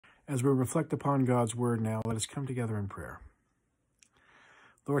As we reflect upon God's word now, let us come together in prayer.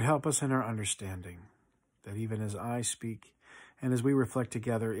 Lord, help us in our understanding, that even as I speak and as we reflect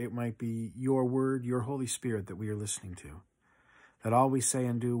together, it might be your word, your Holy Spirit that we are listening to, that all we say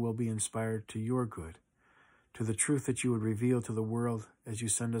and do will be inspired to your good, to the truth that you would reveal to the world as you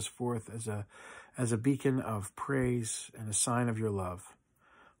send us forth as a beacon of praise and a sign of your love.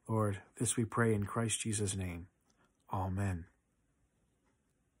 Lord, this we pray in Christ Jesus' name. Amen.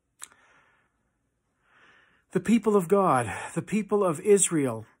 The people of God, the people of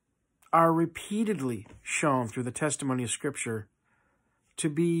Israel, are repeatedly shown through the testimony of Scripture to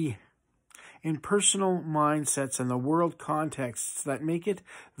be in personal mindsets and the world contexts that make it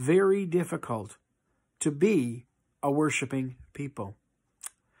very difficult to be a worshiping people.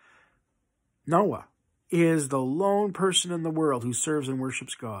 Noah is the lone person in the world who serves and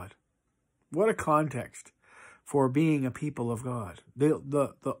worships God. What a context for being a people of God.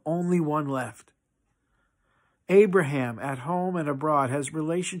 The only one left. Abraham, at home and abroad, has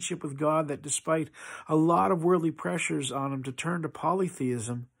relationship with God that despite a lot of worldly pressures on him to turn to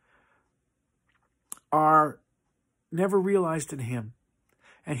polytheism, are never realized in him.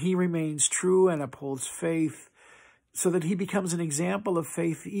 And he remains true and upholds faith so that he becomes an example of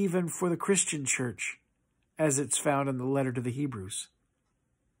faith even for the Christian church, as it's found in the letter to the Hebrews.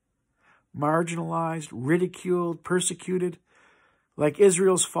 Marginalized, ridiculed, persecuted, like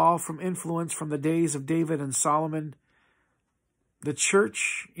Israel's fall from influence from the days of David and Solomon, the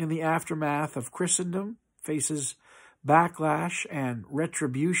church in the aftermath of Christendom faces backlash and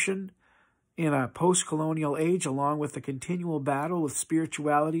retribution in a post-colonial age, along with the continual battle with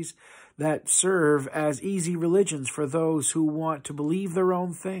spiritualities that serve as easy religions for those who want to believe their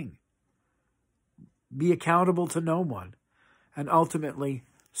own thing, be accountable to no one, and ultimately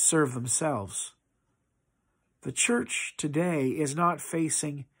serve themselves. The church today is not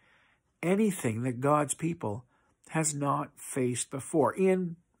facing anything that God's people has not faced before,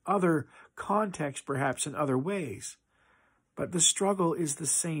 in other contexts, perhaps in other ways. But the struggle is the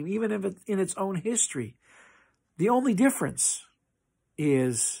same, even if in its own history. The only difference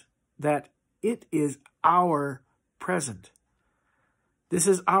is that it is our present. This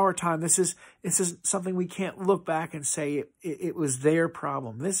is our time. This is something we can't look back and say it was their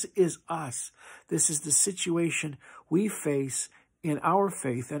problem. This is us. This is the situation we face in our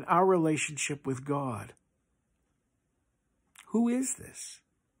faith and our relationship with God. Who is this?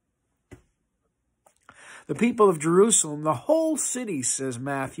 The people of Jerusalem, the whole city, says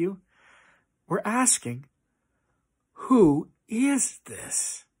Matthew, were asking, who is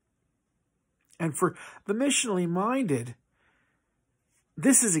this? And for the missionally minded,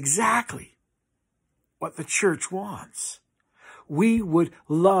 this is exactly what the church wants. We would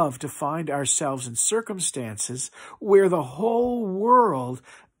love to find ourselves in circumstances where the whole world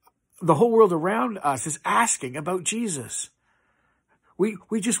around us is asking about Jesus.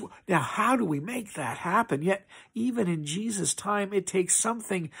 Now, how do we make that happen? Yet, even in Jesus' time, it takes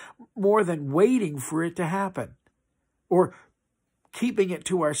something more than waiting for it to happen or keeping it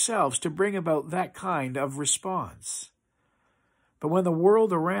to ourselves to bring about that kind of response. But when the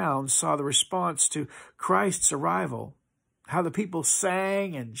world around saw the response to Christ's arrival, how the people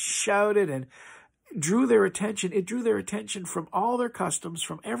sang and shouted and drew their attention, it drew their attention from all their customs,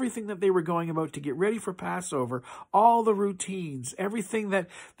 from everything that they were going about to get ready for Passover, all the routines, everything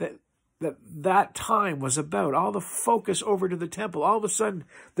that time was about, all the focus over to the temple. All of a sudden,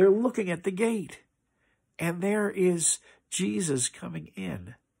 they're looking at the gate, and there is Jesus coming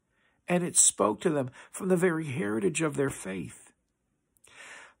in. And it spoke to them from the very heritage of their faith.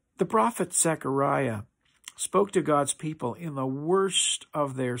 The prophet Zechariah spoke to God's people in the worst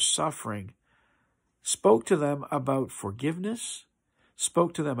of their suffering, spoke to them about forgiveness,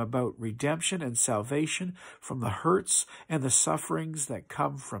 spoke to them about redemption and salvation from the hurts and the sufferings that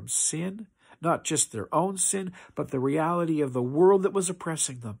come from sin, not just their own sin, but the reality of the world that was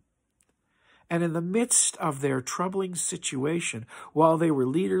oppressing them. And in the midst of their troubling situation, while they were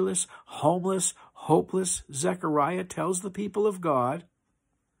leaderless, homeless, hopeless, Zechariah tells the people of God,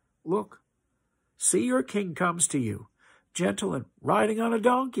 look, see, your king comes to you, gentle and riding on a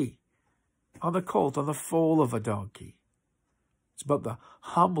donkey, on the colt, on the foal of a donkey. It's about the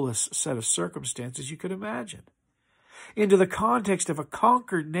humblest set of circumstances you could imagine. Into the context of a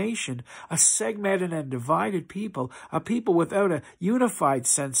conquered nation, a segmented and divided people, a people without a unified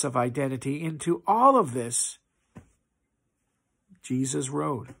sense of identity, into all of this, Jesus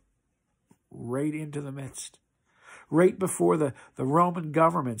rode right into the midst. Right before the Roman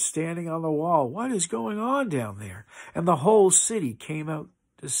government standing on the wall. What is going on down there? And the whole city came out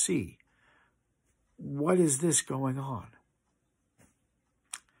to see. What is this going on?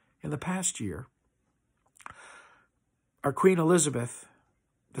 In in the past year, our Queen Elizabeth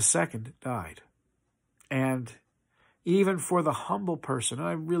II died. And even for the humble person,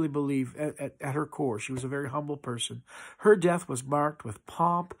 I really believe at her core, she was a very humble person. Her death was marked with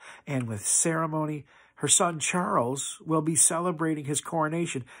pomp and with ceremony. Her son Charles will be celebrating his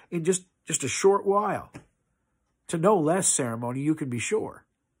coronation in just a short while. To no less ceremony, you can be sure.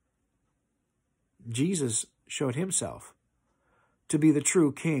 Jesus showed himself to be the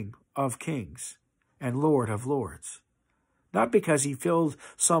true King of kings and Lord of lords. Not because he filled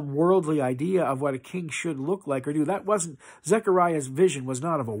some worldly idea of what a king should look like or do. That wasn't, Zechariah's vision was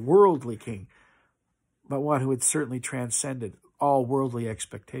not of a worldly king, but one who had certainly transcended all worldly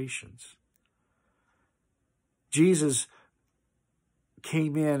expectations. Jesus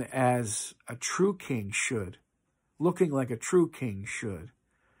came in as a true king should, looking like a true king should,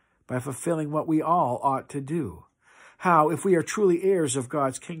 by fulfilling what we all ought to do. How, if we are truly heirs of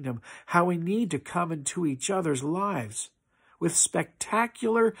God's kingdom, how we need to come into each other's lives with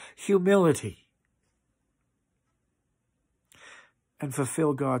spectacular humility and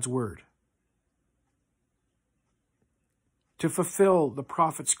fulfill God's word. To fulfill the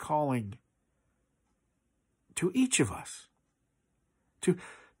prophet's calling to each of us. To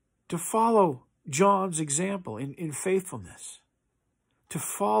follow John's example in faithfulness. To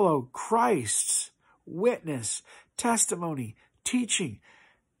follow Christ's witness, testimony, teaching,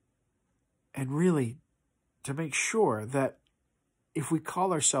 and really to make sure that if we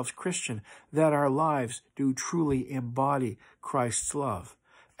call ourselves Christian, that our lives do truly embody Christ's love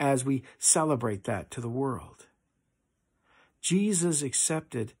as we celebrate that to the world. Jesus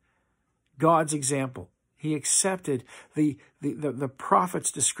accepted God's example. He accepted the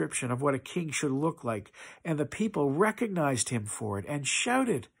prophet's description of what a king should look like, and the people recognized him for it and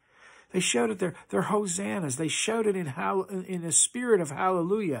shouted. They shouted their hosannas. They shouted in a spirit of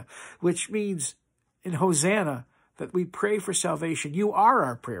hallelujah, which means in Hosanna that we pray for salvation. You are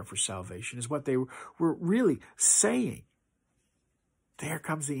our prayer for salvation, is what they were really saying. There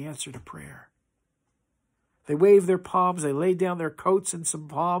comes the answer to prayer. They waved their palms, they laid down their coats and some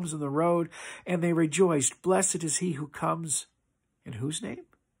palms in the road, and they rejoiced. Blessed is he who comes, in whose name?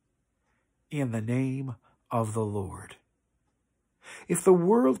 In the name of the Lord. If the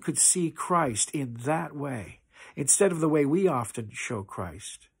world could see Christ in that way, instead of the way we often show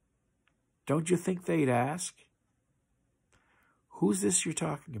Christ, don't you think they'd ask? Who's this you're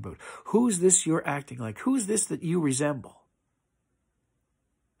talking about? Who's this you're acting like? Who's this that you resemble?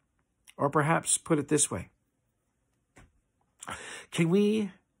 Or perhaps put it this way. Can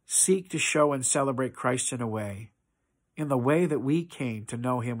we seek to show and celebrate Christ in the way that we came to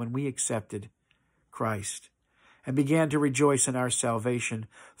know him when we accepted Christ and began to rejoice in our salvation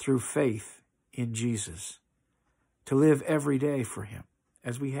through faith in Jesus, to live every day for him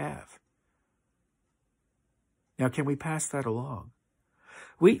as we have? Now, can we pass that along?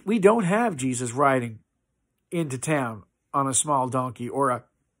 We don't have Jesus riding into town on a small donkey or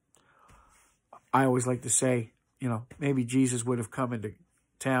I always like to say, maybe Jesus would have come into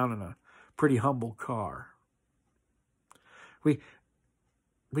town in a pretty humble car.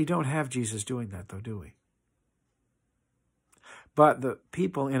 We don't have Jesus doing that, though, do we? But the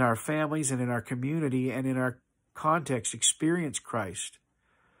people in our families and in our community and in our context experience Christ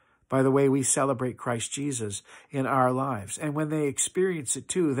by the way we celebrate Christ Jesus in our lives. And when they experience it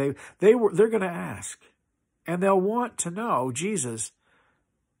too, they're going to ask. And they'll want to know Jesus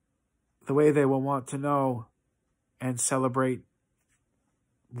the way they will want to know and celebrate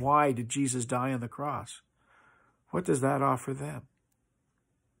why did Jesus die on the cross. What does that offer them?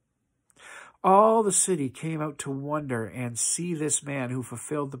 All the city came out to wonder and see this man who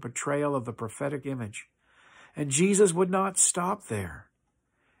fulfilled the portrayal of the prophetic image. And Jesus would not stop there.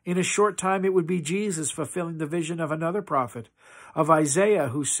 In a short time, it would be Jesus fulfilling the vision of another prophet, of Isaiah,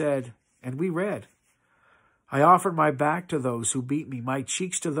 who said, and we read, I offered my back to those who beat me, my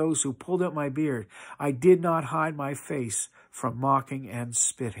cheeks to those who pulled out my beard. I did not hide my face from mocking and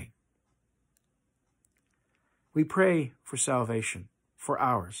spitting. We pray for salvation, for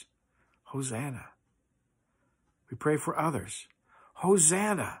ours. Hosanna. We pray for others.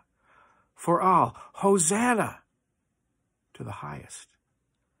 Hosanna. For all. Hosanna to the highest.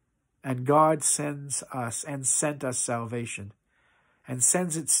 And God sends us and sent us salvation and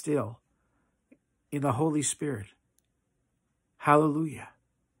sends it still in the Holy Spirit. Hallelujah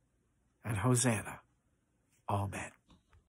and Hosanna. Amen.